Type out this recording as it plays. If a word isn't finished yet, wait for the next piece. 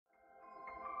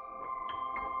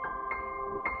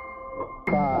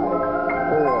5, 4,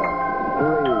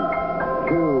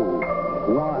 3, 2,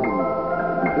 1,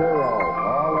 0.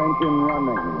 All engine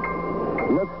running.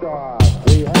 Liftoff.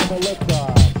 We have a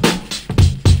liftoff.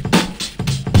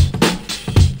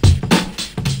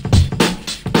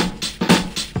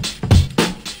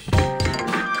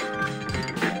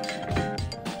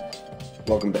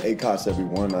 Welcome to AKOS,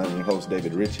 everyone. I'm your host,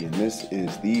 David Ritchey, and this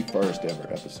is the first ever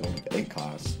episode of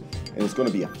AKOS. And it's going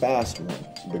to be a fast one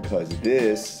because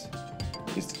this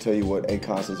is to tell you what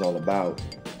AKOS is all about.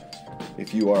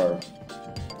 If you are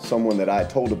someone that I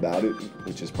told about it,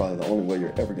 which is probably the only way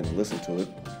you're ever going to listen to it,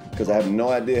 because I have no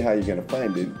idea how you're going to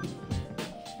find it,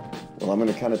 well, I'm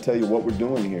going to kind of tell you what we're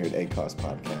doing here at AKOS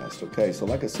Podcast. Okay, so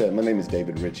like I said, my name is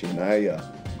David Ritchey, and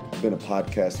I've been a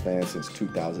podcast fan since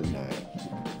 2009.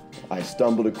 I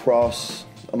stumbled across,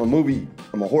 I'm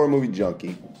a horror movie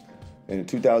junkie, and in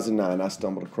 2009 I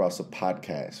stumbled across a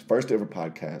podcast, first ever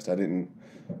podcast. I didn't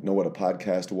know what a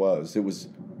podcast was.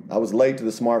 I was late to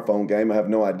the smartphone game. I have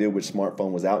no idea which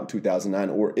smartphone was out in 2009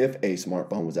 or if a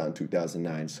smartphone was out in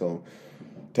 2009. So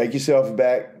take yourself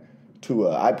back to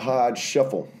an iPod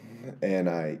Shuffle, and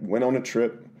I went on a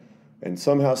trip and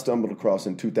somehow stumbled across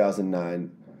in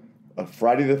 2009 a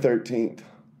Friday the 13th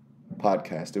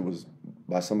podcast. It was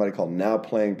by somebody called Now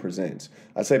Playing Presents.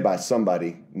 I say by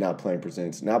somebody, Now Playing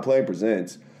Presents. Now Playing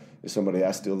Presents is somebody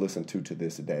I still listen to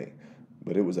this day.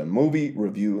 But it was a movie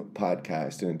review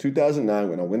podcast. And in 2009,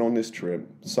 when I went on this trip,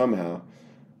 somehow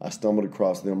I stumbled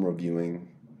across them reviewing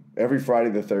every Friday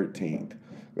the 13th.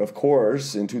 Of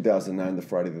course, in 2009, the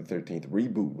Friday the 13th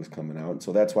reboot was coming out.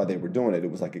 So that's why they were doing it. It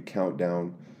was like a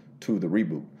countdown to the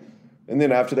reboot. And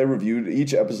then after they reviewed,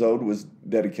 each episode was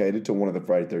dedicated to one of the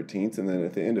Friday 13th, and then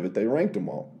at the end of it, they ranked them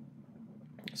all.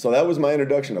 So that was my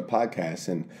introduction to podcasts,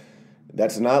 and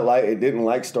that's not like, it didn't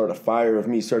like start a fire of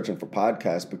me searching for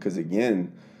podcasts, because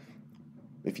again,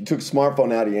 if you took a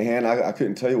smartphone out of your hand, I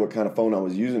couldn't tell you what kind of phone I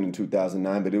was using in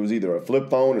 2009, but it was either a flip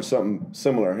phone or something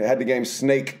similar. It had the game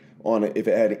Snake on it if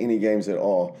it had any games at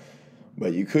all.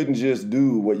 But you couldn't just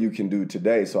do what you can do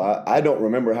today. So I don't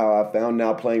remember how I found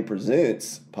Now Playing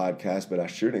Presents podcast, but I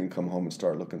sure didn't come home and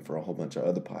start looking for a whole bunch of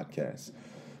other podcasts.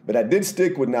 But I did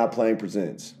stick with Now Playing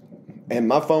Presents. And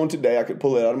my phone today, I could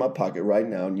pull it out of my pocket right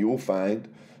now, and you will find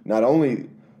not only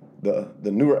the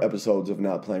newer episodes of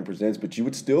Now Playing Presents, but you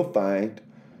would still find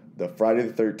the Friday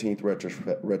the 13th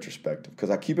retrospective, because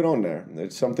I keep it on there.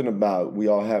 There's something about, we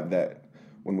all have that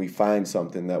when we find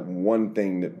something, that one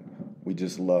thing that we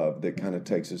just love that kind of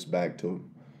takes us back to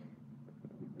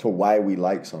why we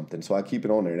like something. So I keep it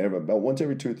on there. And about once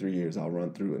every 2 or 3 years, I'll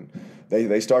run through it.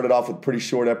 They started off with pretty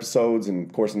short episodes, and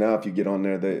of course now if you get on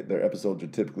there, their episodes are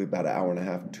typically about an hour and a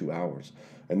half, 2 hours.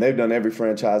 And they've done every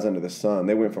franchise under the sun.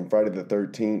 They went from Friday the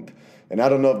 13th, and I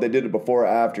don't know if they did it before or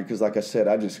after, because like I said,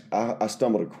 I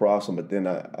stumbled across them, but then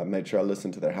I made sure I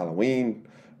listened to their Halloween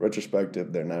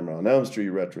retrospective, their Nightmare on Elm Street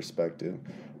retrospective.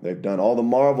 They've done all the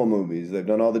Marvel movies. They've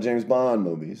done all the James Bond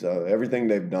movies. Everything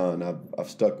they've done, I've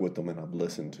stuck with them and I've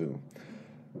listened to.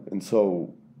 And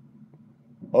so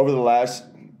over the last,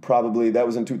 probably, that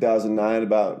was in 2009,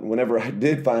 about whenever I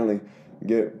did finally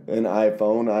get an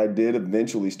iPhone, I did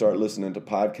eventually start listening to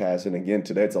podcasts. And again,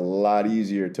 today it's a lot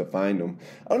easier to find them.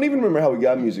 I don't even remember how we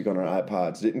got music on our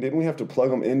iPods. Didn't we have to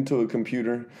plug them into a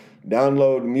computer,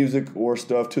 download music or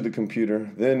stuff to the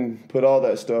computer, then put all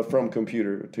that stuff from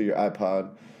computer to your iPod?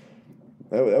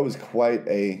 That was quite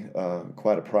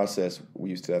a process we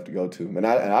used to have to go to. And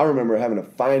I remember having to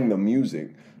find the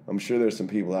music. I'm sure there's some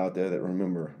people out there that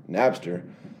remember Napster.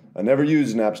 I never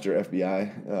used Napster,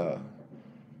 FBI.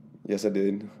 Yes, I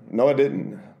did. No, I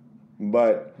didn't.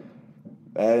 But,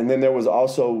 and then there was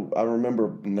also, I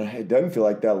remember, it doesn't feel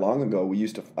like that long ago, I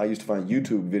used to find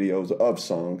YouTube videos of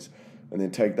songs and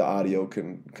then take the audio,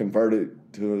 convert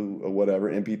it to a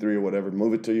whatever, MP3 or whatever,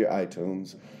 move it to your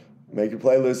iTunes, make your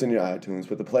playlist in your iTunes,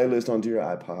 put the playlist onto your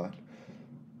iPod.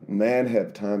 Man,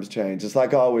 have times changed. It's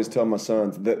like I always tell my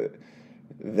sons, that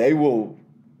they will,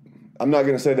 I'm not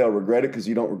going to say they'll regret it, because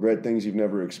you don't regret things you've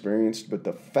never experienced, but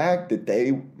the fact that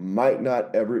they might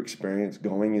not ever experience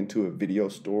going into a video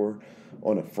store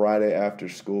on a Friday after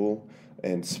school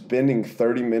and spending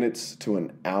 30 minutes to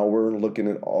an hour looking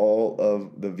at all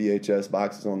of the VHS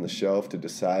boxes on the shelf to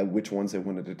decide which ones they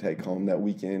wanted to take home that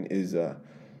weekend is,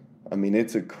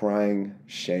 it's a crying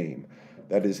shame.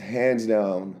 That is hands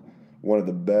down one of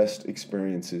the best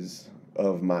experiences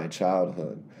of my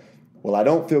childhood. Well, I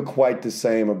don't feel quite the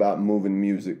same about moving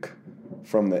music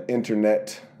from the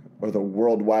internet or the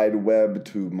World Wide Web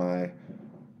to my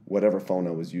whatever phone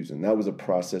I was using. That was a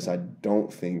process I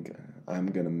don't think I'm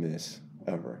going to miss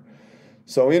ever.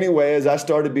 So anyway, as I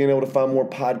started being able to find more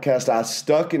podcasts, I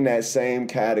stuck in that same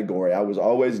category. I was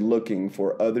always looking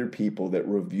for other people that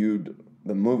reviewed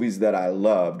the movies that I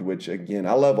loved, which again,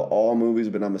 I love all movies,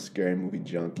 but I'm a scary movie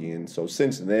junkie. And so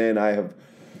since then, I have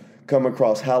come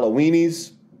across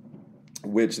Halloweenies,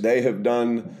 which they have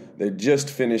done. They just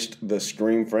finished the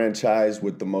Scream franchise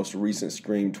with the most recent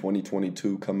Scream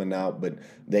 2022 coming out, but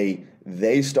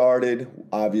they started,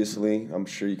 obviously, I'm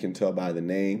sure you can tell by the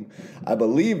name. I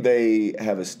believe they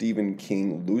have a Stephen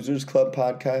King Losers Club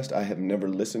podcast. I have never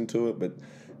listened to it, but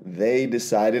they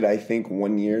decided, I think,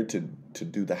 one year to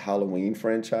do the Halloween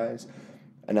franchise.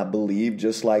 And I believe,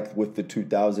 just like with the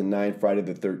 2009 Friday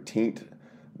the 13th,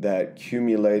 that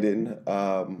accumulated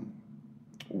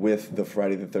with the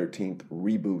Friday the 13th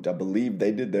reboot. I believe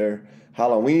they did their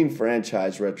Halloween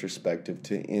franchise retrospective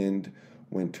to end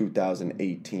when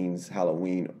 2018's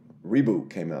Halloween reboot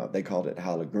came out. They called it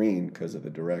Halloween because of the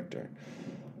director.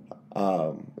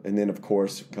 And then, of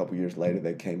course, a couple years later,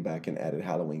 they came back and added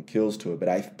Halloween Kills to it. But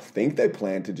I think they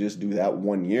planned to just do that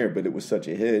one year, but it was such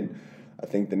a hit. I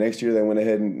think the next year they went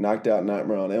ahead and knocked out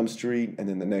Nightmare on Elm Street, and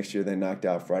then the next year they knocked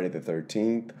out Friday the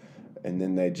 13th. And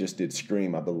then they just did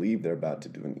Scream. I believe they're about to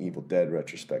do an Evil Dead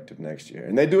retrospective next year.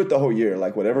 And they do it the whole year.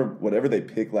 Like, whatever they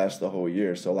pick lasts the whole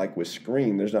year. So, like with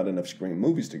Scream, there's not enough Scream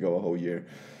movies to go a whole year.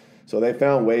 So they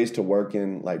found ways to work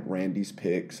in, like, Randy's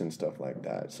picks and stuff like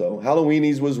that. So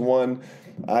Halloweenies was one.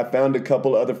 I found a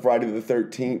couple other Friday the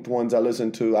 13th ones I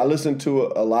listened to. I listened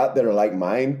to a lot that are like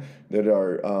mine, that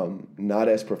are not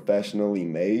as professionally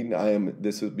made.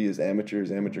 This would be as amateur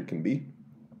can be.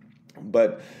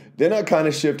 But then I kind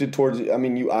of shifted towards,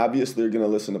 you obviously are going to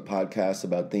listen to podcasts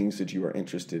about things that you are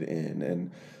interested in.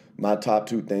 And my top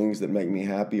two things that make me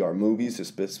happy are movies,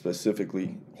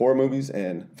 specifically horror movies,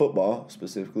 and football,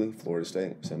 specifically Florida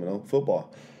State Seminole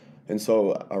football. And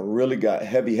so I really got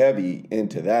heavy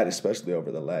into that, especially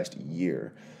over the last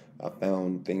year. I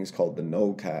found things called the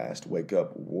No Cast, Wake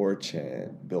Up War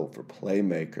Chant, Built for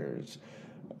Playmakers,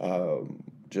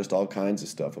 just all kinds of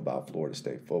stuff about Florida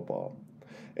State football.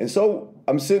 And so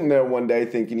I'm sitting there one day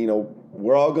thinking,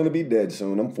 we're all going to be dead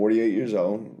soon. I'm 48 years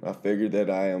old. I figured that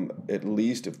I am, at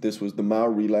least if this was the mile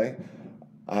relay,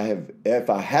 if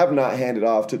I have not handed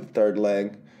off to the third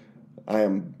leg, I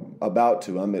am about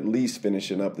to. I'm at least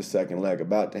finishing up the second leg,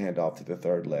 about to hand off to the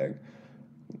third leg.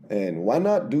 And why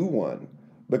not do one?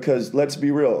 Because let's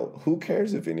be real, who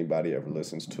cares if anybody ever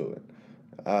listens to it?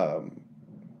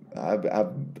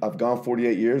 I've gone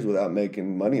 48 years without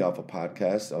making money off a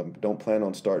podcast. I don't plan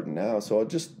on starting now. So I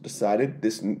just decided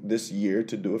this year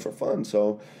to do it for fun.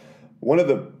 So one of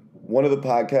the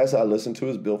podcasts I listen to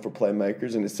is Built for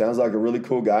Playmakers, and it sounds like a really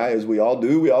cool guy, as we all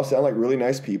do. We all sound like really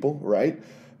nice people, right?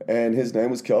 And his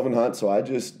name was Kelvin Hunt, so I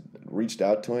just reached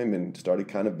out to him and started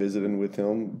kind of visiting with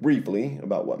him briefly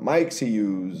about what mics he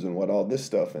used and what all this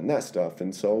stuff and that stuff.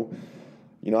 And so,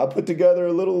 I put together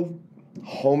a little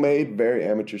homemade, very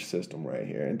amateur system right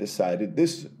here and decided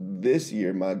this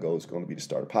year my goal is going to be to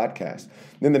start a podcast.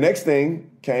 Then the next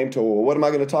thing came to, well, what am I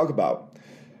going to talk about?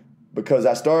 Because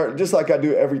I start, just like I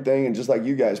do everything, and just like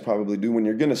you guys probably do, when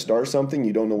you're going to start something,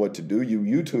 you don't know what to do, you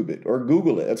YouTube it or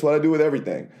Google it. That's what I do with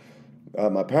everything.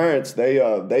 My parents,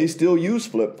 they still use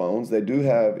flip phones. They do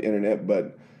have internet,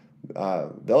 but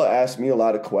they'll ask me a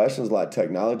lot of questions, a lot of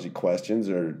technology questions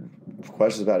or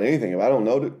questions about anything. If I don't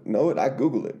know it, I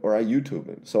Google it or I YouTube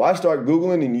it. So I start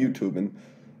Googling and YouTubing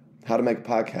how to make a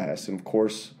podcast. And, of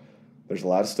course, there's a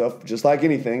lot of stuff, just like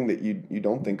anything, that you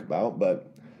don't think about.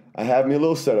 But I have me a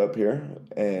little setup here,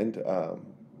 and,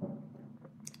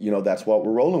 that's what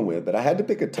we're rolling with. But I had to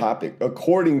pick a topic.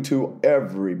 According to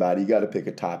everybody, you got to pick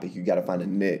a topic. You got to find a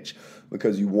niche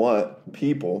because you want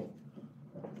people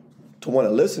to want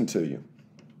to listen to you.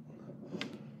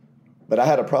 But I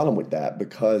had a problem with that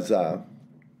because I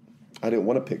didn't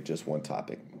want to pick just one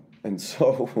topic. And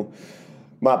so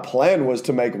my plan was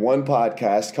to make one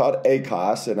podcast called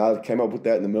AKOS, and I came up with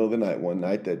that in the middle of the night one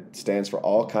night, that stands for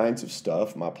all kinds of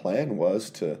stuff. My plan was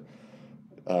to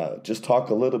just talk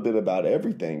a little bit about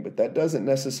everything, but that doesn't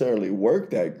necessarily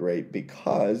work that great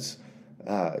because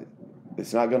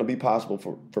it's not going to be possible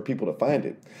for people to find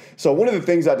it. So one of the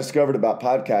things I discovered about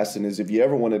podcasting is if you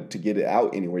ever wanted to get it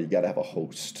out anywhere, you got to have a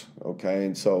host, okay?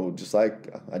 And so just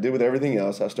like I did with everything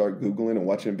else, I started Googling and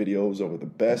watching videos over the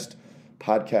best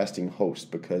podcasting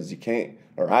host, because you can't,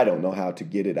 or I don't know how to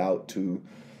get it out to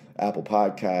Apple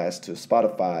Podcasts, to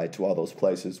Spotify, to all those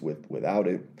places without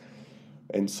it.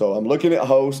 And so I'm looking at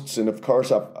hosts, and of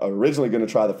course I'm originally going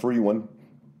to try the free one,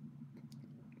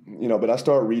 but I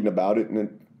started reading about it,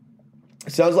 and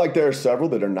it sounds like there are several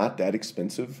that are not that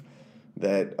expensive.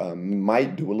 that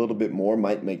might do a little bit more,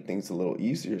 might make things a little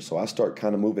easier. So I start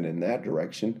kind of moving in that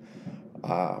direction.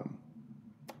 But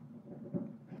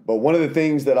one of the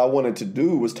things that I wanted to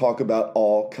do was talk about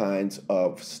all kinds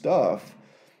of stuff.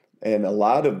 And a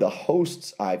lot of the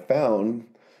hosts I found,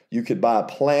 you could buy a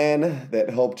plan that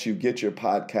helped you get your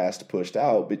podcast pushed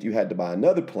out, but you had to buy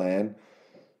another plan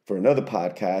for another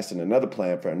podcast and another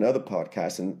plan for another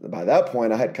podcast. And by that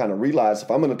point, I had kind of realized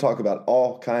if I'm going to talk about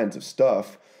all kinds of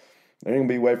stuff, there ain't going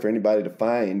to be a way for anybody to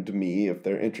find me if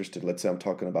they're interested. Let's say I'm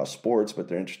talking about sports, but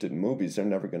they're interested in movies. They're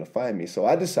never going to find me. So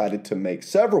I decided to make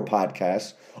several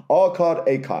podcasts, all called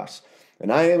AKOS.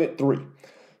 And I am at 3.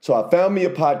 So I found me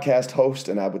a podcast host,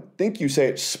 and I would think you say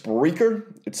it's Spreaker.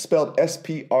 It's spelled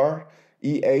Spreaker,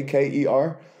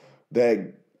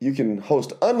 that you can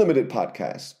host unlimited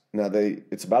podcasts. Now,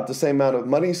 it's about the same amount of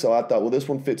money, so I thought, well, this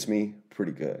one fits me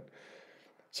pretty good.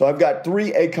 So I've got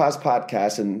 3 AKOS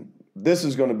podcasts, and this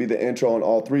is going to be the intro on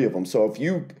all 3 of them. So if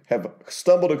you have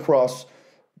stumbled across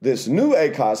this new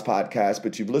AKOS podcast,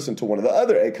 but you've listened to one of the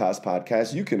other AKOS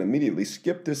podcasts, you can immediately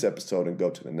skip this episode and go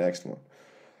to the next one.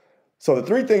 So the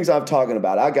 3 things I'm talking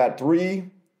about, I got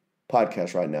 3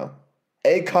 podcasts right now.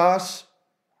 AKOS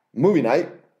Movie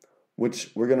Night, which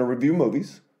we're going to review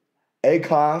movies.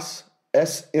 AKOS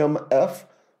SMF,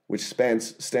 which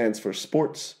stands for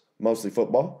sports, mostly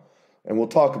football. And we'll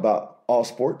talk about all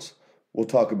sports. We'll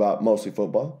talk about mostly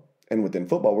football. And within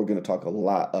football, we're going to talk a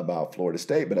lot about Florida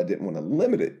State, but I didn't want to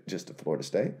limit it just to Florida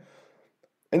State.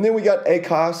 And then we got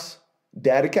AKOS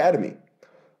Dad Academy,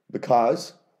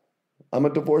 because I'm a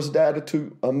divorced dad of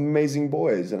 2 amazing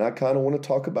boys, and I kind of want to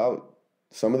talk about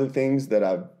some of the things that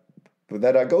I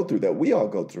go through, that we all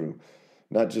go through.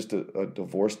 Not just a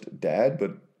divorced dad,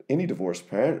 but any divorced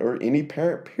parent or any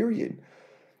parent, period.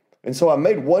 And so I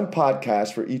made one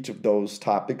podcast for each of those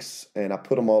topics, and I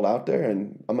put them all out there,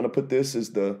 and I'm going to put this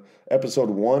as the episode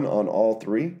 1 on all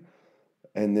 3,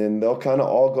 and then they'll kind of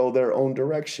all go their own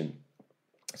direction.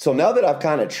 So now that I've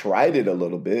kind of tried it a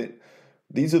little bit,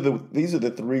 these are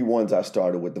the 3 ones I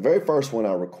started with. The very first one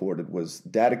I recorded was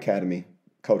Dad Academy,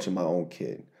 coaching my own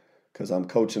kid, because I'm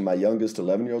coaching my youngest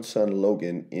 11-year-old son,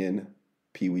 Logan, in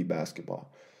Pee Wee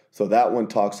basketball. So that one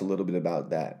talks a little bit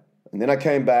about that. And then I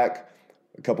came back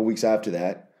a couple weeks after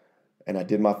that, and I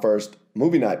did my first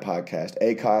movie night podcast,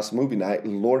 AKOS Movie Night,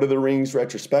 Lord of the Rings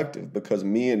retrospective, because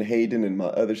me and Hayden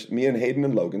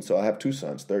and Logan, so I have 2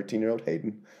 sons, 13-year-old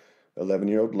Hayden,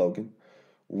 11-year-old Logan.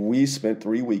 We spent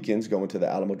 3 weekends going to the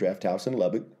Alamo Draft House in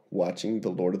Lubbock, watching the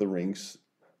Lord of the Rings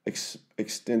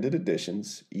extended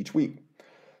editions each week.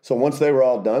 So once they were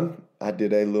all done, I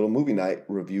did a little movie night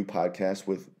review podcast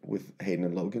with Hayden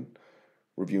and Logan,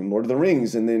 reviewing Lord of the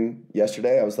Rings. And then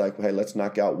yesterday I was like, well, hey, let's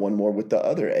knock out one more with the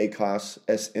other AKOS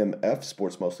SMF,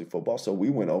 Sports Mostly Football. So we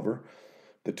went over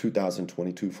the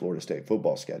 2022 Florida State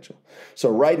football schedule. So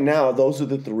right now, those are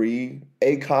the 3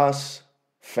 AKOS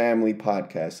family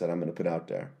podcasts that I'm going to put out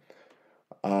there.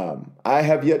 I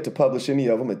have yet to publish any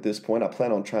of them at this point. I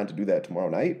plan on trying to do that tomorrow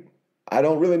night. I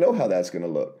don't really know how that's going to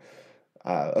look.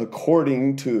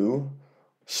 According to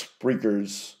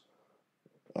Spreaker's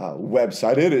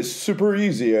website, it is super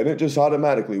easy, and it just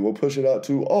automatically will push it out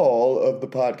to all of the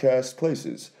podcast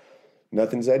places.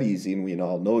 Nothing's that easy, and we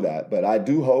all know that. But I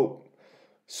do hope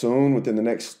soon, within the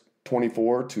next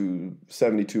 24 to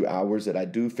 72 hours, that I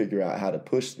do figure out how to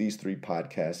push these 3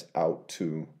 podcasts out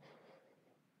to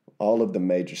all of the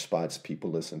major spots people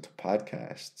listen to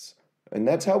podcasts. And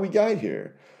that's how we got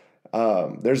here.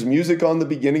 There's music on the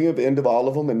beginning of end of all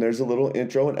of them, and there's a little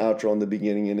intro and outro on the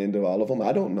beginning and end of all of them.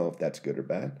 I don't know if that's good or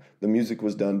bad. The music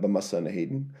was done by my son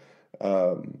Hayden.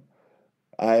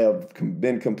 I have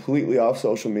been completely off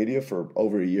social media for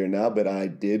over a year now, but I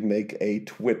did make a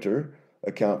Twitter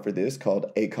account for this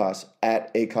called AKOS,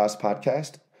 at AKOS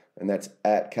Podcast, and that's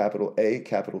at capital A,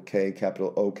 capital K,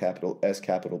 capital O, capital S,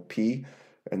 capital P,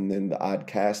 and then the odd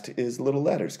cast is little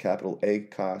letters, capital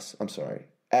AKOS,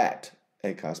 at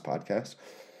AKOS Podcast.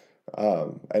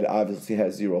 It obviously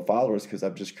has 0 followers because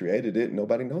I've just created it and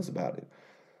nobody knows about it.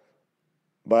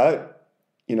 But,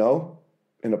 in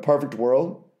a perfect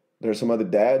world, there's some other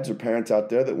dads or parents out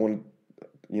there that want,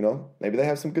 maybe they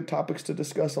have some good topics to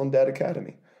discuss on Dad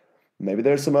Academy. Maybe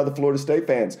there's some other Florida State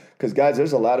fans, because, guys,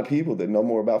 there's a lot of people that know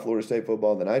more about Florida State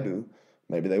football than I do.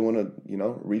 Maybe they want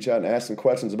to, reach out and ask some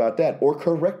questions about that or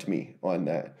correct me on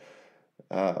that.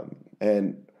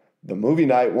 And the movie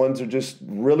night ones are just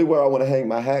really where I want to hang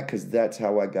my hat, because that's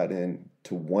how I got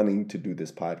into wanting to do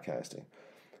this podcasting.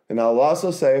 And I'll also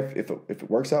say, if it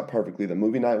works out perfectly, the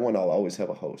movie night one, I'll always have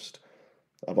a host.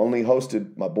 I've only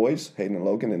hosted my boys, Hayden and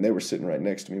Logan, and they were sitting right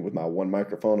next to me with my one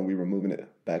microphone, and we were moving it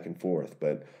back and forth.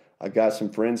 But I got some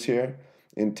friends here.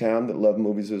 in town that love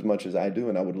movies as much as I do,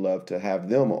 and I would love to have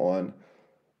them on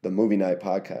the Movie Night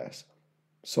podcast.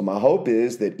 So my hope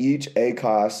is that each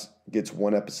AKOS gets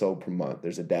one episode per month.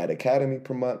 There's a Dad Academy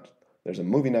per month, there's a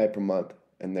Movie Night per month,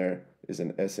 and there is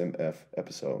an SMF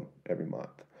episode every month.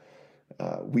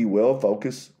 We will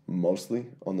focus mostly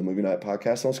on the Movie Night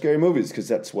podcast on scary movies because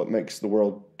that's what makes the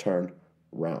world turn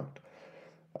round.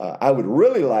 I would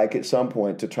really like at some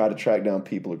point to try to track down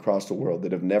people across the world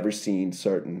that have never seen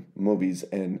certain movies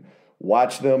and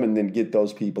watch them and then get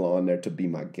those people on there to be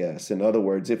my guests. In other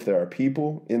words, if there are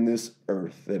people in this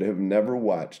earth that have never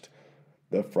watched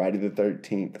the Friday the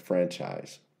 13th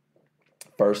franchise,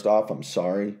 first off, I'm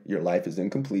sorry, your life is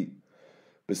incomplete.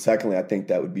 But secondly, I think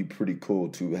that would be pretty cool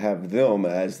to have them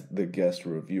as the guest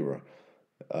reviewer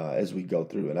as we go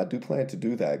through. And I do plan to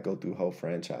do that, go through whole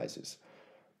franchises.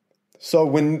 So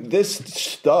when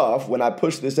I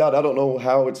push this out, I don't know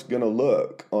how it's going to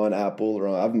look on Apple or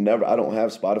I don't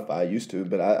have Spotify. I used to,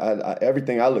 but I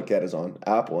everything I look at is on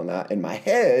Apple. And in my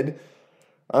head,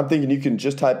 I'm thinking you can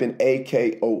just type in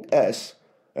AKOS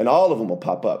and all of them will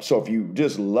pop up. So if you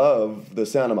just love the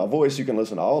sound of my voice, you can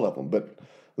listen to all of them. But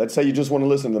let's say you just want to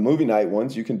listen to the Movie Night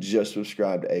ones, you can just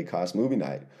subscribe to AKOS Movie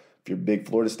Night. If you're a big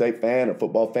Florida State fan or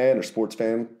football fan or sports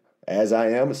fan, as I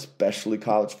am, especially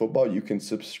college football, you can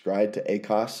subscribe to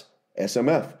AKOS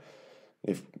SMF.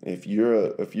 If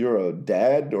you're a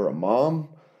dad or a mom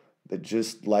that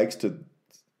just likes to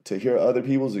hear other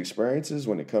people's experiences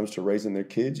when it comes to raising their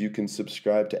kids, you can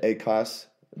subscribe to AKOS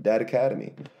Dad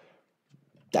Academy.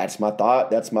 That's my thought.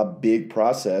 That's my big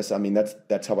process. I mean,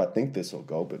 that's how I think this will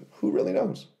go, but who really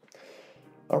knows?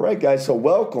 All right, guys, so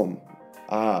welcome.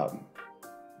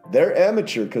 They're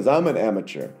amateur because I'm an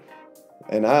amateur.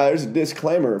 And there's a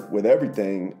disclaimer with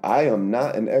everything. I am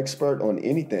not an expert on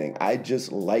anything. I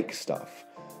just like stuff.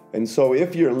 And so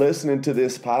if you're listening to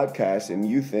this podcast and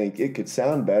you think it could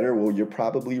sound better, well, you're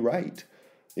probably right.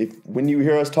 When you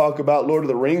hear us talk about Lord of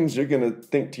the Rings, you're going to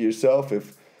think to yourself,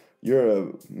 if you're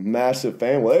a massive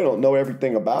fan, well, they don't know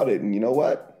everything about it. And you know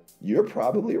what? You're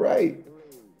probably right.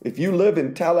 If you live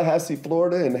in Tallahassee,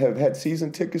 Florida, and have had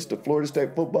season tickets to Florida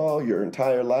State football your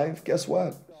entire life, guess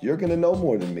what? You're going to know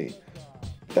more than me.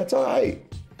 That's all right.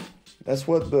 That's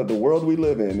what the world we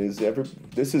live in is.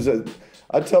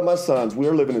 I tell my sons,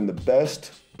 we're living in the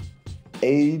best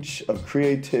age of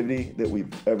creativity that we've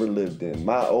ever lived in.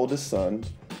 My oldest son,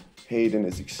 Hayden,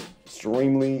 is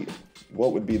extremely,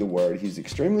 what would be the word? He's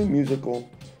extremely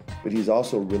musical, but he's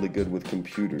also really good with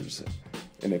computers.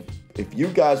 And if you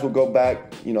guys will go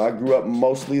back, I grew up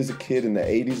mostly as a kid in the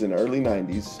 80s and early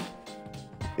 90s.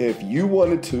 If you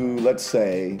wanted to, let's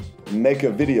say, make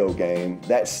a video game,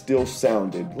 that still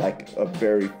sounded like a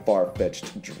very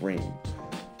far-fetched dream.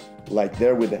 Like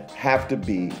there would have to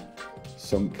be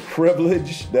some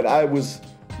privilege that I was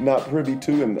not privy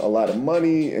to, and a lot of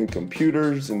money and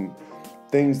computers and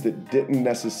things that didn't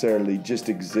necessarily just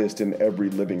exist in every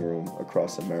living room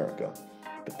across America.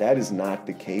 But that is not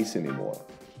the case anymore.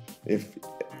 If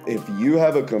you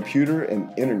have a computer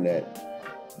and internet,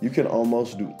 you can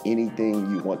almost do anything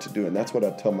you want to do. And that's what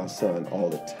I tell my son all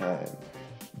the time.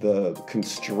 The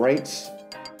constraints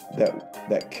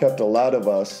that kept a lot of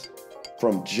us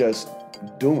from just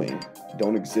doing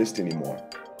don't exist anymore.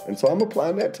 And so I'm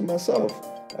applying that to myself.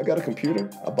 I got a computer.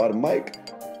 I bought a mic.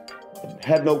 I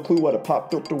had no clue what a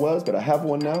pop filter was, but I have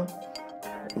one now.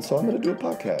 And so I'm going to do a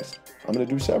podcast. I'm going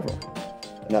to do several.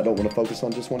 And I don't want to focus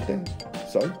on just one thing.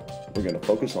 So we're going to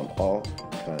focus on all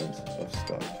kinds of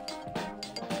stuff.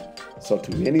 So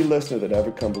to any listener that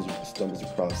ever stumbles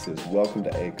across this, welcome to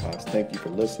AKOS. Thank you for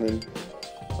listening.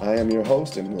 I am your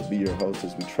host and will be your host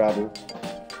as we travel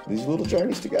these little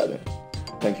journeys together.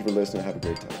 Thank you for listening. Have a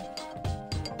great time.